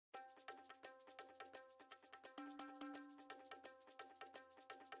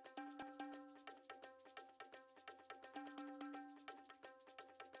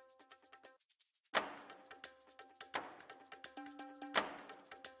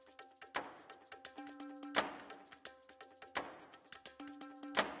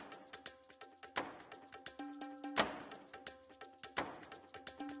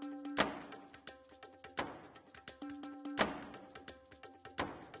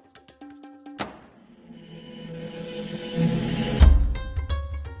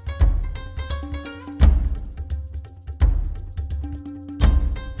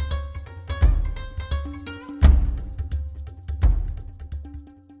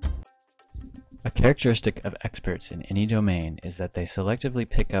A characteristic of experts in any domain is that they selectively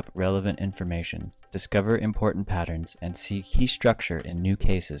pick up relevant information, discover important patterns, and see key structure in new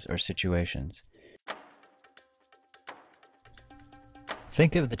cases or situations.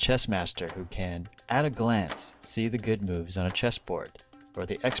 Think of the chess master who can, at a glance, see the good moves on a chessboard, or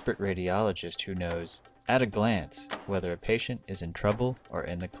the expert radiologist who knows, at a glance, whether a patient is in trouble or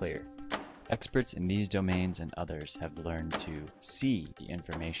in the clear. Experts in these domains and others have learned to see the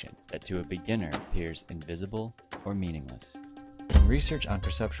information that to a beginner appears invisible or meaningless. In research on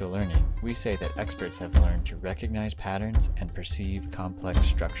perceptual learning, we say that experts have learned to recognize patterns and perceive complex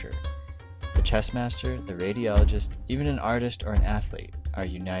structure. The chess master, the radiologist, even an artist or an athlete are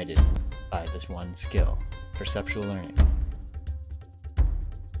united by this one skill, perceptual learning.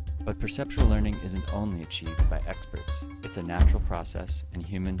 But perceptual learning isn't only achieved by experts. It's a natural process, and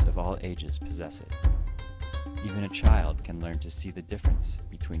humans of all ages possess it. Even a child can learn to see the difference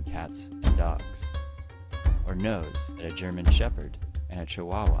between cats and dogs, or knows that a German Shepherd and a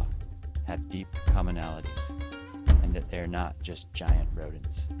Chihuahua have deep commonalities, and that they are not just giant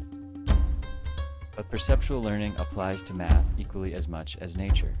rodents. But perceptual learning applies to math equally as much as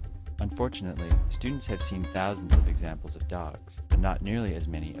nature. Unfortunately, students have seen thousands of examples of dogs, but not nearly as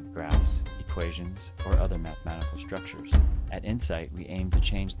many of graphs, equations, or other mathematical structures. At Insight, we aim to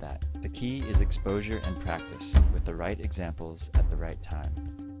change that. The key is exposure and practice, with the right examples at the right time.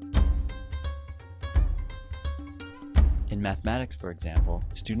 In mathematics, for example,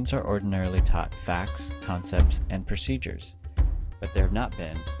 students are ordinarily taught facts, concepts, and procedures, but there have not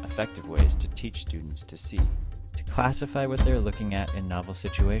been effective ways to teach students to see, to classify what they're looking at in novel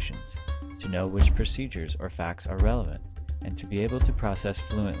situations, to know which procedures or facts are relevant, and to be able to process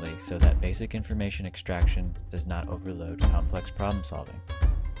fluently so that basic information extraction does not overload complex problem solving.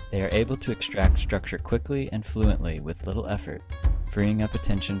 They are able to extract structure quickly and fluently with little effort, freeing up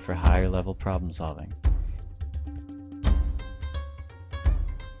attention for higher level problem solving.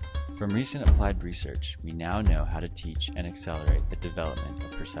 From recent applied research, we now know how to teach and accelerate the development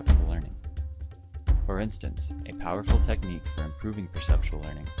of perceptual learning. For instance, a powerful technique for improving perceptual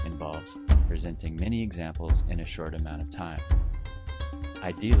learning involves presenting many examples in a short amount of time.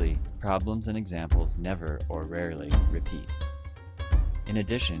 Ideally, problems and examples never or rarely repeat. In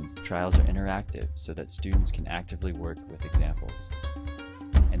addition, trials are interactive so that students can actively work with examples,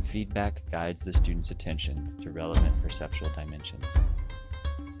 and feedback guides the student's attention to relevant perceptual dimensions.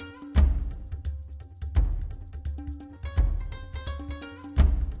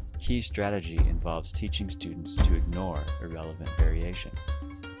 Key strategy involves teaching students to ignore irrelevant variation.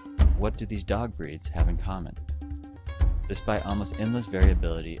 What do these dog breeds have in common? Despite almost endless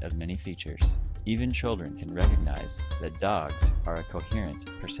variability of many features, even children can recognize that dogs are a coherent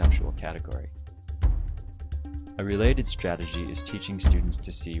perceptual category. A related strategy is teaching students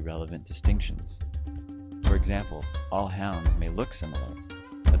to see relevant distinctions. For example, all hounds may look similar,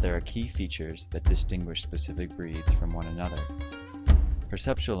 but there are key features that distinguish specific breeds from one another.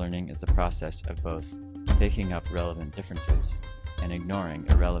 Perceptual learning is the process of both picking up relevant differences and ignoring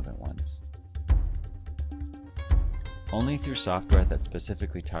irrelevant ones. Only through software that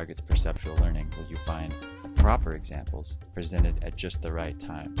specifically targets perceptual learning will you find the proper examples presented at just the right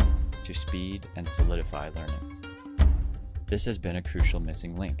time to speed and solidify learning. This has been a crucial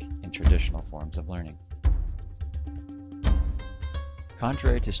missing link in traditional forms of learning.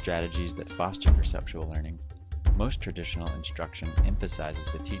 Contrary to strategies that foster perceptual learning, most traditional instruction emphasizes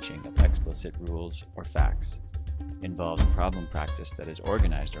the teaching of explicit rules or facts, involves problem practice that is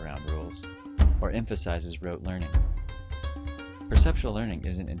organized around rules, or emphasizes rote learning. Perceptual learning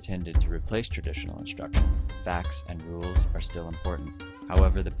isn't intended to replace traditional instruction. Facts and rules are still important.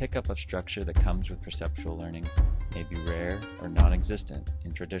 However, the pickup of structure that comes with perceptual learning may be rare or non-existent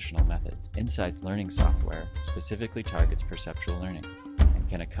in traditional methods. Insight's learning software specifically targets perceptual learning and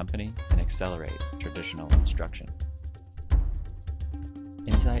can accompany and accelerate traditional instruction.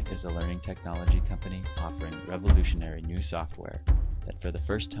 Insight is a learning technology company offering revolutionary new software that for the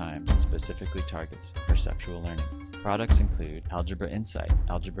first time specifically targets perceptual learning. Products include Algebra Insight,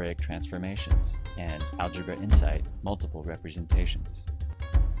 Algebraic Transformations, and Algebra Insight, Multiple Representations.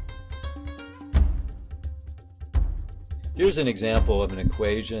 Here's an example of an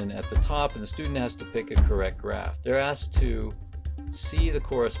equation at the top, and the student has to pick a correct graph. They're asked to see the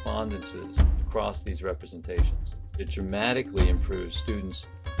correspondences across these representations. It dramatically improves students'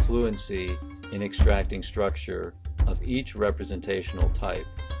 fluency in extracting structure of each representational type,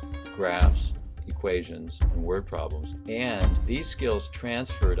 graphs, equations, and word problems. And these skills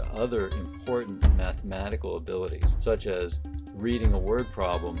transfer to other important mathematical abilities, such as reading a word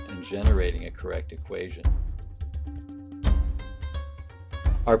problem and generating a correct equation.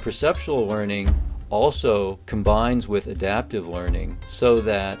 Our perceptual learning also combines with adaptive learning so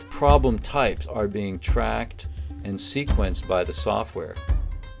that problem types are being tracked and sequenced by the software.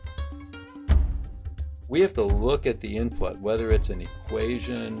 We have to look at the input, whether it's an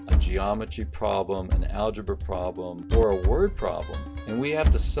equation, a geometry problem, an algebra problem, or a word problem, and we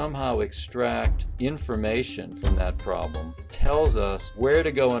have to somehow extract information from that problem. It tells us where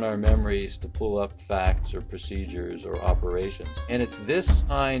to go in our memories to pull up facts or procedures or operations. And it's this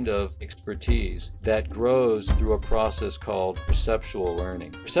kind of expertise that grows through a process called perceptual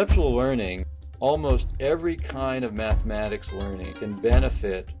learning. Perceptual learning, almost every kind of mathematics learning can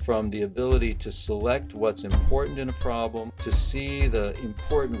benefit from the ability to select what's important in a problem, to see the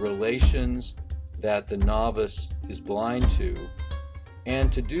important relations that the novice is blind to,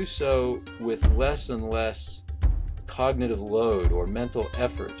 and to do so with less and less cognitive load or mental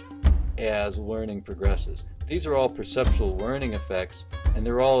effort as learning progresses. These are all perceptual learning effects, and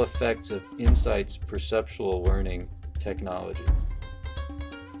they're all effects of Insight's perceptual learning technology.